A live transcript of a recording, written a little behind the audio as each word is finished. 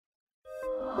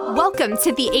Welcome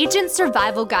to the Agent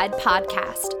Survival Guide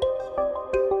podcast,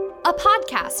 a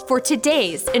podcast for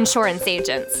today's insurance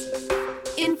agents.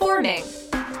 Informing,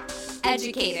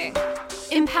 educating,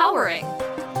 empowering,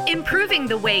 improving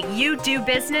the way you do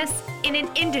business in an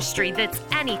industry that's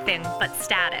anything but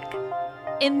static.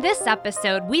 In this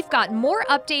episode, we've got more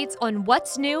updates on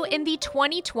what's new in the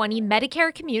 2020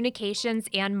 Medicare Communications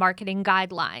and Marketing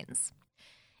Guidelines.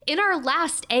 In our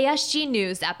last ASG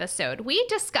News episode, we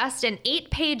discussed an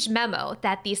 8-page memo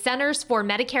that the Centers for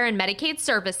Medicare and Medicaid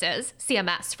Services,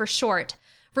 CMS for short,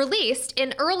 released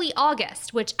in early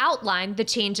August, which outlined the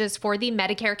changes for the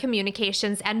Medicare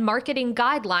Communications and Marketing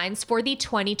Guidelines for the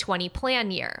 2020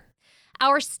 plan year.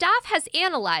 Our staff has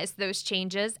analyzed those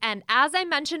changes, and as I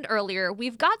mentioned earlier,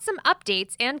 we've got some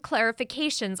updates and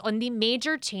clarifications on the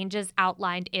major changes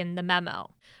outlined in the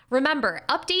memo. Remember,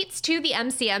 updates to the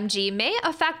MCMG may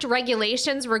affect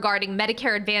regulations regarding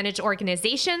Medicare Advantage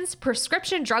organizations,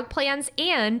 prescription drug plans,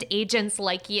 and agents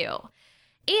like you.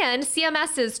 And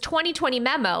CMS's 2020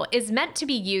 memo is meant to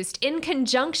be used in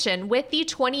conjunction with the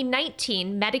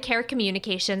 2019 Medicare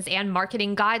Communications and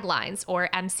Marketing Guidelines, or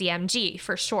MCMG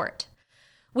for short.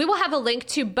 We will have a link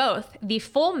to both the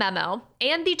full memo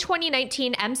and the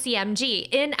 2019 MCMG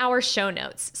in our show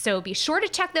notes, so be sure to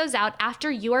check those out after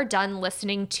you are done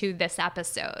listening to this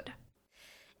episode.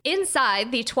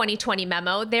 Inside the 2020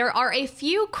 memo, there are a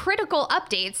few critical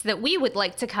updates that we would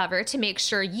like to cover to make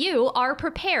sure you are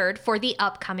prepared for the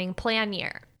upcoming plan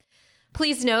year.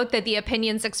 Please note that the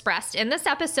opinions expressed in this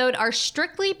episode are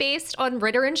strictly based on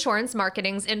Ritter Insurance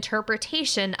Marketing's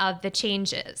interpretation of the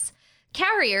changes.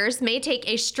 Carriers may take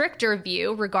a stricter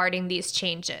view regarding these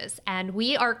changes, and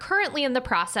we are currently in the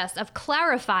process of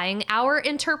clarifying our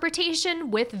interpretation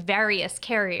with various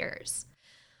carriers.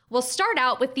 We'll start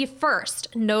out with the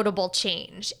first notable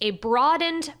change, a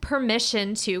broadened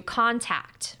permission to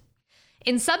contact.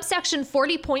 In subsection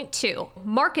 40.2,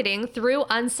 marketing through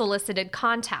unsolicited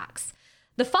contacts,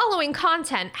 the following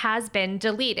content has been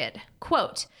deleted.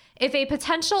 Quote, if a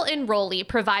potential enrollee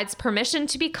provides permission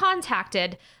to be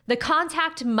contacted, the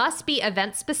contact must be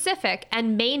event-specific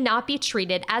and may not be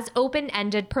treated as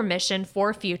open-ended permission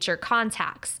for future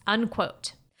contacts,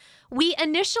 unquote. We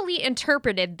initially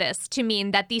interpreted this to mean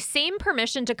that the same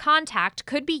permission to contact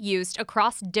could be used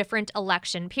across different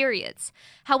election periods.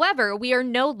 However, we are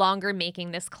no longer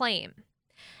making this claim.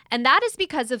 And that is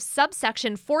because of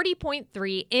subsection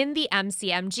 40.3 in the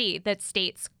MCMG that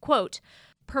states, quote,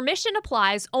 permission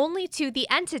applies only to the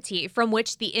entity from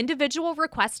which the individual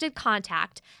requested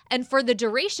contact and for the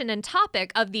duration and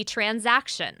topic of the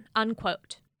transaction,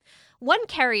 unquote. One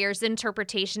carrier's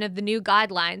interpretation of the new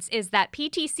guidelines is that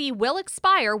PTC will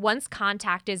expire once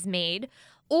contact is made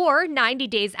or 90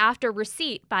 days after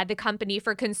receipt by the company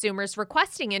for consumers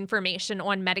requesting information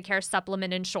on Medicare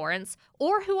supplement insurance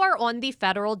or who are on the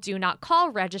federal Do Not Call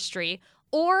registry,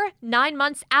 or 9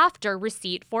 months after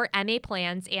receipt for MA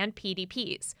plans and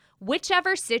PDPs,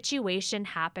 whichever situation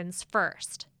happens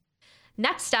first.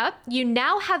 Next up, you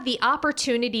now have the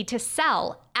opportunity to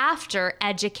sell after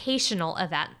educational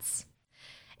events.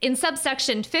 In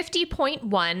subsection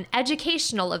 50.1,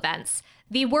 educational events,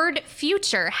 the word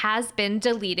future has been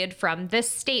deleted from this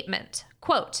statement.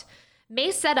 Quote, may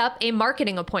set up a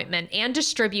marketing appointment and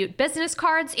distribute business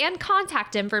cards and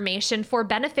contact information for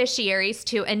beneficiaries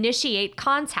to initiate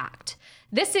contact.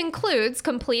 This includes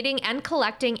completing and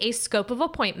collecting a scope of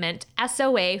appointment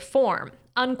SOA form,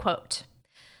 unquote.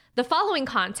 The following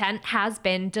content has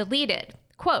been deleted.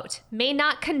 Quote, may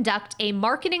not conduct a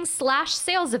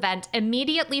marketing/sales event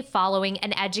immediately following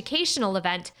an educational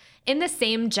event in the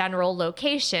same general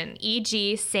location,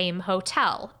 e.g. same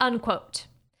hotel, unquote.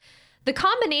 The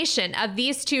combination of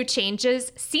these two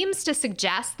changes seems to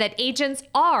suggest that agents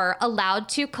are allowed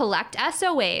to collect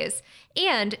SOAs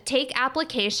and take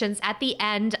applications at the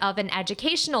end of an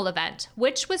educational event,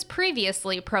 which was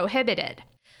previously prohibited.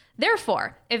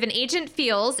 Therefore, if an agent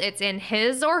feels it's in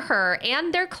his or her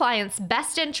and their client's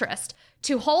best interest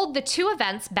to hold the two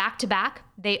events back-to-back,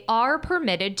 they are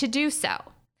permitted to do so.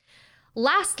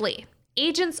 Lastly,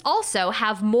 agents also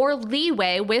have more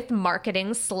leeway with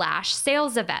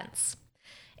marketing/sales events.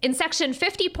 In section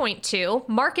 50.2,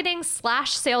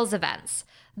 marketing/sales events,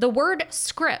 the word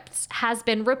scripts has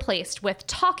been replaced with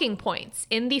talking points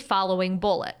in the following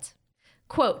bullet.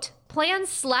 Quote,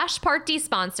 plans/Part D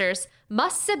sponsors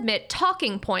must submit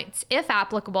talking points, if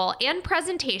applicable, and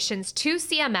presentations to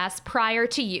CMS prior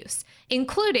to use,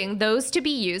 including those to be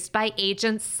used by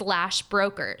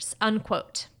agents/brokers,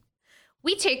 unquote.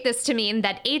 We take this to mean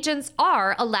that agents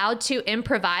are allowed to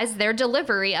improvise their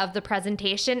delivery of the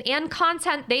presentation and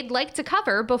content they'd like to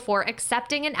cover before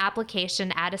accepting an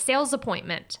application at a sales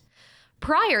appointment.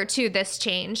 Prior to this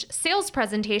change, sales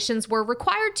presentations were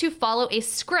required to follow a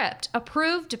script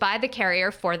approved by the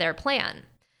carrier for their plan.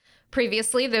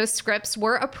 Previously, those scripts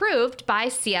were approved by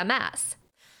CMS.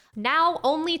 Now,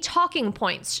 only talking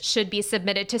points should be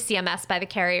submitted to CMS by the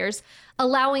carriers,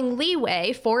 allowing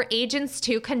leeway for agents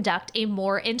to conduct a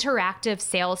more interactive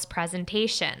sales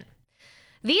presentation.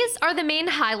 These are the main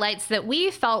highlights that we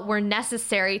felt were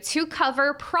necessary to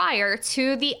cover prior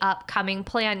to the upcoming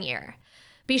plan year.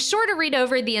 Be sure to read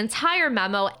over the entire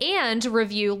memo and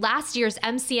review last year's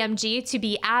MCMG to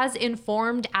be as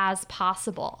informed as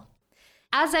possible.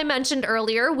 As I mentioned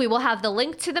earlier, we will have the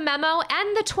link to the memo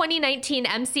and the 2019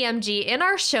 MCMG in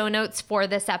our show notes for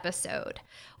this episode.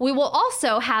 We will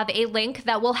also have a link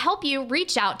that will help you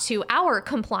reach out to our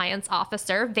compliance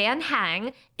officer, Van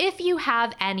Hang, if you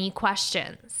have any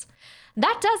questions.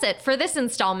 That does it for this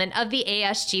installment of the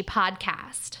ASG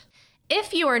podcast.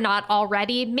 If you are not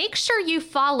already, make sure you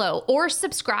follow or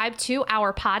subscribe to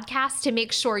our podcast to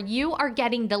make sure you are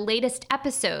getting the latest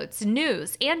episodes,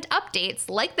 news, and updates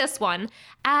like this one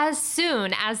as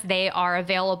soon as they are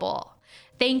available.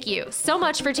 Thank you so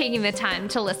much for taking the time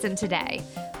to listen today.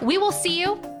 We will see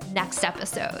you next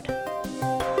episode.